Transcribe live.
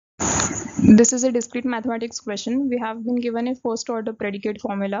This is a discrete mathematics question. We have been given a first order predicate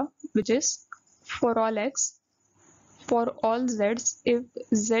formula, which is for all x, for all z's, if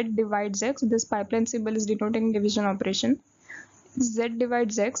z divides x, this pipeline symbol is denoting division operation. Z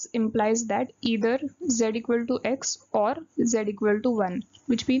divides x implies that either z equal to x or z equal to 1,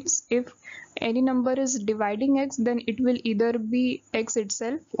 which means if any number is dividing x, then it will either be x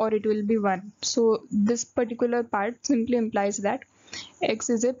itself or it will be 1. So this particular part simply implies that x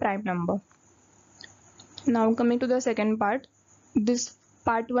is a prime number. Now coming to the second part, this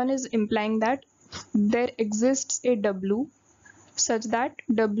part 1 is implying that there exists a w such that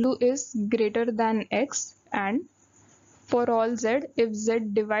w is greater than x, and for all z, if z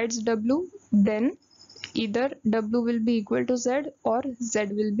divides w, then either w will be equal to z or z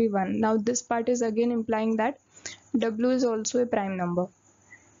will be 1. Now this part is again implying that w is also a prime number.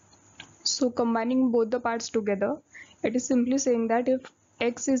 So combining both the parts together, it is simply saying that if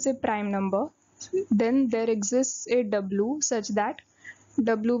x is a prime number, then there exists a w such that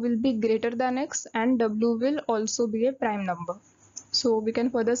w will be greater than x and w will also be a prime number. So we can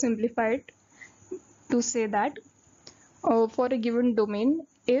further simplify it to say that for a given domain,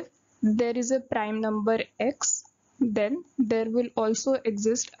 if there is a prime number x, then there will also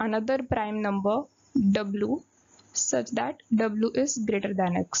exist another prime number w such that w is greater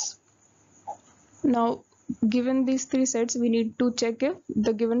than x. Now given these three sets, we need to check if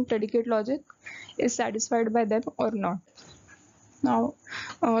the given predicate logic is satisfied by them or not. Now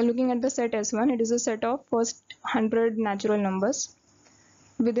looking at the set S1, it is a set of first 100 natural numbers.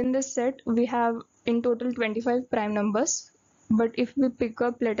 Within this set, we have in total 25 prime numbers, but if we pick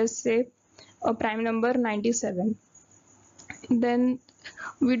up, let us say, a prime number 97, then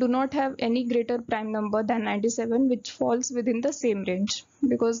we do not have any greater prime number than 97 which falls within the same range,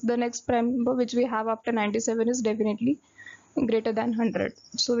 because the next prime number which we have after 97 is definitely greater than 100.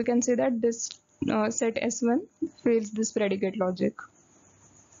 So we can say that this set S1 fails this predicate logic.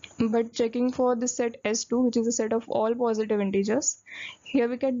 But checking for the set S2, which is a set of all positive integers, here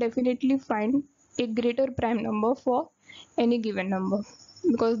we can definitely find a greater prime number for any given number,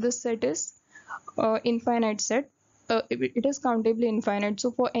 because this set is infinite set. It is countably infinite, so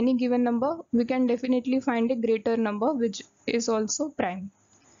for any given number we can definitely find a greater number which is also prime.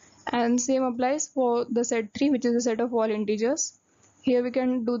 And same applies for the set 3, which is a set of all integers. Here we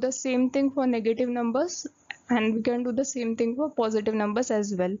can do the same thing for negative numbers, and we can do the same thing for positive numbers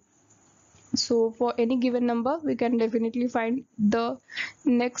as well. So for any given number, we can definitely find the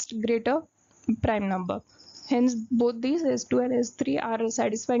next greater prime number. Hence both these S2 and S3 are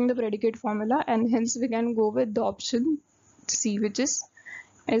satisfying the predicate formula, and hence we can go with the option C, which is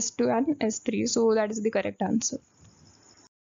S2 and S3. So that is the correct answer.